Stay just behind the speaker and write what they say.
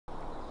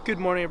Good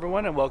morning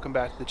everyone and welcome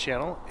back to the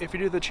channel. If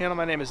you're new to the channel,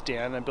 my name is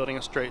Dan and I'm building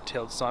a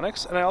straight-tailed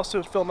Sonex, and I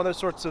also film other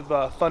sorts of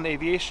fun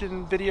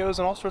aviation videos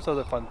and all sorts of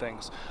other fun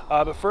things.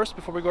 But first,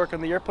 before we go work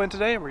on the airplane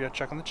today, we're going to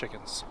check on the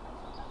chickens.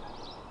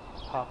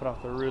 Hopping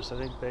off the roost, I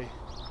think they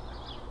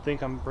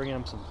think I'm bringing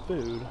them some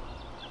food.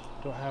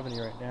 Don't have any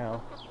right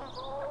now.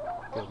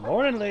 Good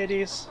morning,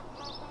 ladies!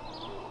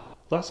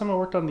 Last time I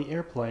worked on the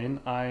airplane,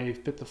 I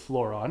fit the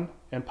floor on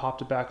and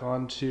popped it back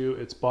onto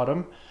its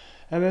bottom.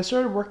 And then I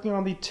started working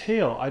on the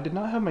tail. I did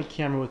not have my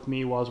camera with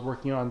me while I was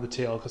working on the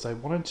tail because I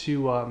wanted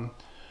to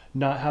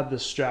not have the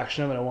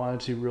distraction of it. I wanted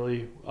to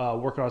really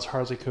work on it as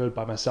hard as I could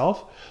by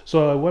myself.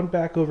 So I went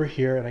back over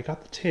here and I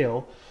got the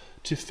tail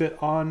to fit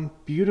on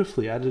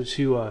beautifully. I had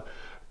to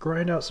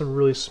grind out some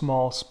really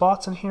small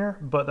spots in here,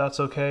 but that's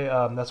okay.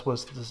 That's what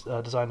it's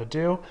designed to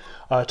do,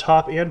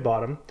 top and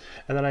bottom.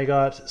 And then I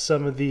got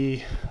some of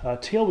the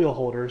tail wheel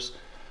holders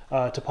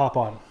to pop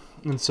on.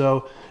 And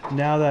so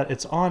now that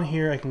it's on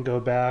here, I can go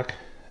back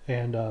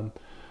and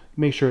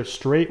make sure it's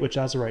straight, which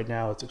as of right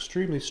now, it's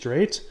extremely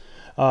straight.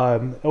 I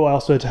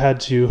also had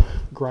to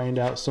grind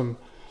out some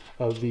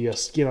of the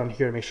skin on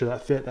here to make sure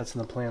that fit. That's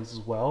in the plans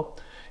as well.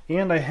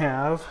 And I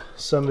have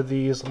some of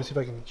these. Let me see if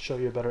I can show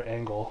you a better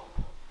angle.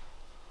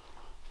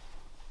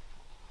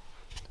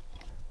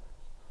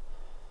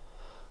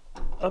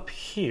 Up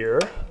here,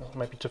 it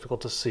might be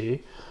difficult to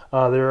see,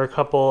 there are a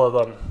couple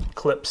of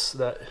clips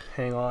that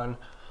hang on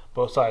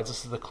both sides.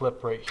 This is the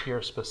clip right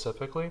here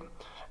specifically,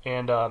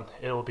 and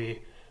it will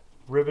be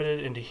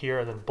riveted into here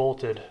and then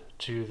bolted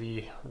to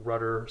the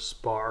rudder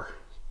spar.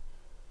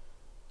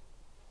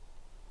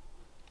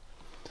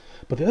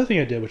 But the other thing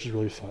I did, which is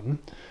really fun,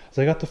 is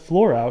I got the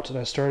floor out and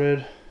I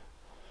started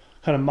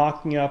kind of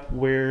mocking up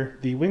where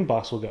the wing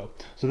box will go.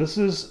 So this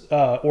is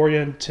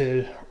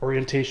oriented.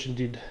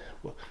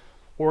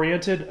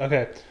 Okay,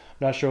 I'm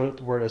not sure what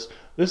the word is.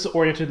 This is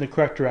oriented in the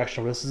correct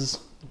direction. This is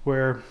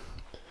where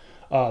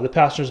the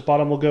passenger's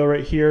bottom will go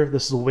right here.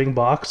 This is the wing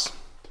box.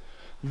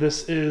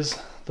 This is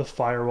the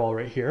firewall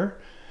right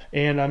here.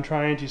 And I'm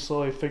trying to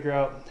slowly figure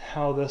out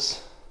how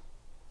this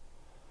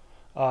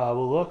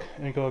will look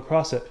and go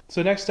across it.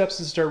 So next steps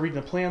is to start reading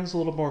the plans a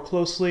little more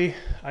closely.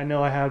 I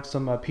know I have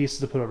some pieces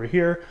to put over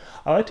here.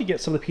 I like to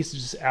get some of the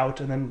pieces just out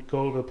and then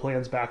go over the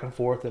plans back and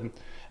forth and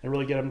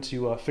really get them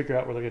to figure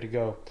out where they're going to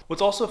go.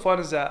 What's also fun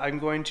is that I'm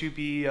going to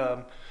be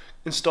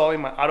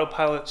installing my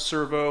autopilot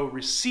servo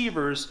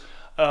receivers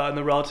in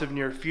the relative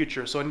near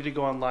future. So I need to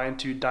go online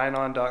to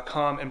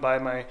dynon.com and buy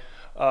my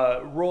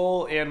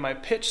roll and my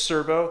pitch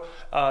servo.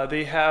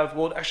 They have,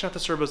 well, actually not the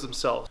servos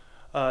themselves.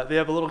 They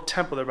have a little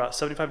template. They're about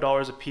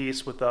 $75 a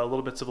piece with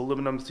little bits of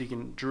aluminum so you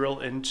can drill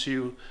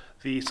into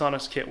the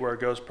Sonex kit where it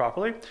goes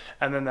properly.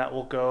 And then that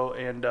will go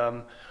and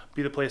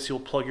be the place you'll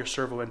plug your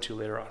servo into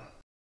later on.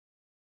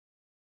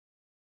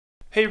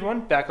 Hey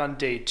everyone, back on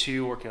day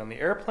 2 working on the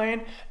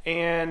airplane,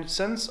 and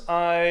since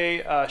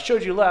I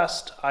showed you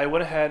last, I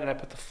went ahead and I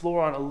put the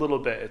floor on a little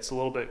bit. It's a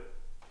little bit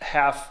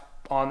half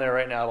on there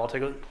right now. I'll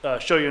take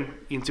show you and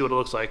you can see what it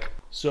looks like.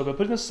 So by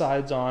putting the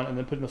sides on and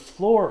then putting the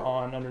floor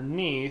on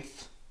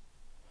underneath,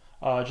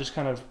 just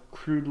kind of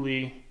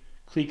crudely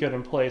cleat it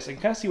in place, I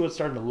can kind of see what it's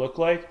starting to look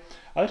like.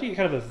 I like to get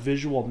kind of a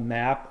visual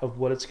map of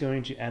what it's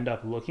going to end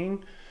up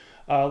looking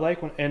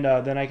like, and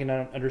then I can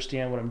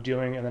understand what I'm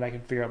doing, and then I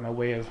can figure out my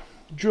way of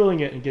drilling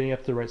it and getting up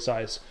to the right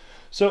size.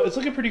 So it's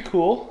looking pretty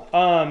cool.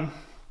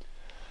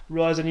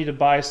 Realize I need to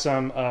buy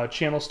some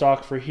channel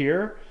stock for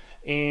here,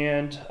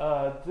 and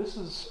this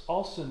is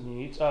also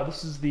neat.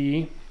 This is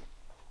the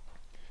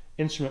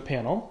instrument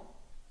panel.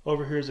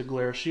 Over here is a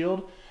glare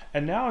shield,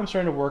 and now I'm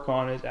starting to work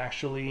on is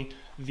actually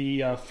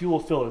the fuel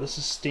filler. This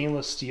is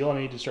stainless steel, and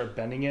I need to start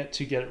bending it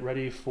to get it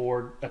ready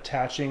for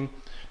attaching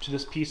to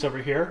this piece over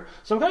here.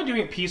 So I'm kind of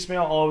doing it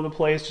piecemeal all over the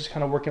place, just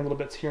kind of working little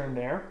bits here and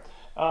there.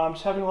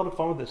 Just having a lot of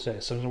fun with this today,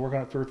 so I'm going to work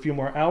on it for a few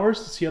more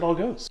hours to see how it all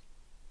goes.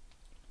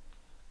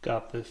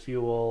 Got the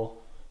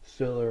fuel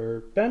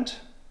filler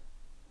bent.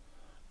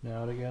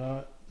 Now to get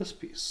on this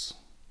piece.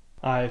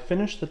 I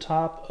finished the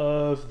top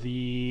of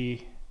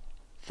the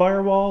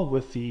firewall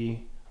with the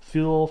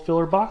fuel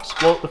filler box.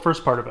 Well, the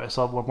first part of it. I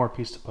still have one more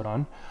piece to put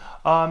on.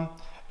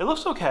 It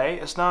looks okay.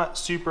 It's not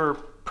super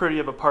pretty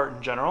of a part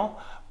in general,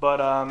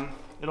 but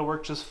it'll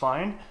work just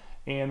fine.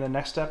 And the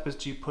next step is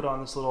to put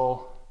on this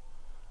little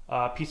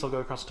piece that'll go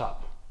across the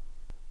top.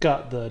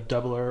 Got the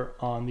doubler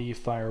on the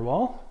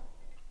firewall.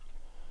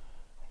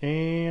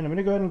 And I'm going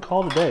to go ahead and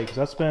call it a day because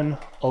that's been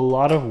a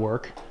lot of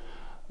work.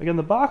 Again,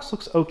 the box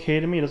looks okay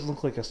to me. It doesn't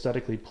look like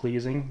aesthetically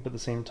pleasing, but at the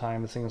same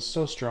time, this thing is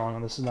so strong,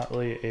 and this is not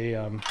really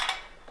a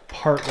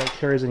part that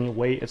carries any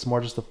weight. It's more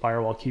just the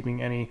firewall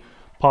keeping any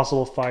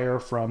possible fire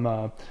from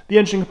the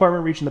engine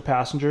compartment reaching the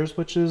passengers,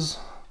 which is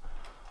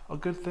a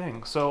good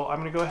thing. So I'm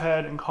going to go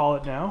ahead and call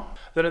it now.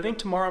 Then I think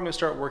tomorrow I'm going to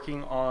start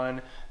working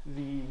on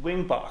the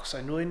wing box.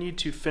 I really need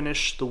to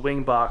finish the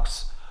wing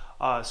box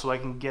so I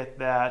can get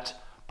that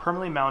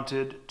permanently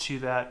mounted to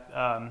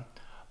that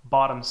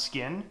bottom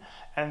skin,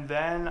 and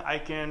then I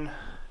can,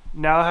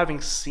 now having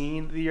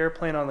seen the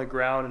airplane on the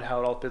ground and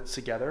how it all fits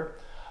together,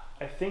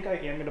 I think I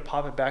am going to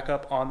pop it back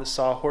up on the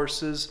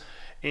sawhorses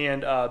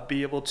and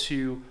be able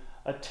to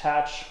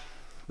attach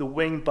the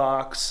wing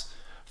box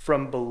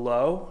from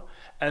below,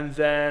 and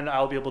then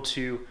I'll be able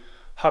to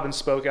hub and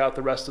spoke out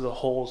the rest of the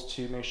holes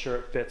to make sure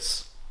it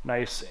fits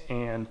nice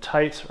and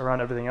tight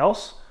around everything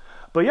else.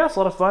 But yeah, it's a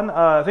lot of fun.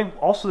 I think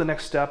also the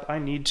next step, I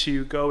need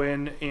to go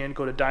in and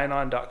go to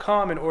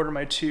Dynon.com and order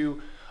my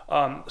 2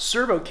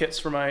 servo kits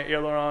for my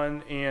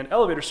aileron and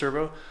elevator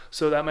servo.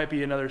 So that might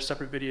be another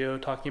separate video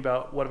talking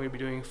about what I'm going to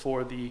be doing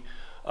for the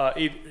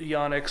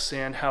avionics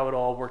and how it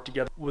all worked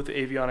together with the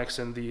avionics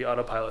and the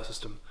autopilot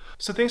system.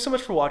 So thanks so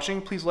much for watching.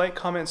 Please like,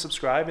 comment, and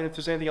subscribe. And if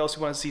there's anything else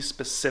you want to see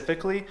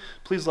specifically,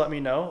 please let me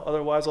know.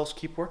 Otherwise, I'll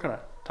keep working on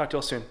it. Talk to you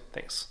all soon.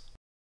 Thanks.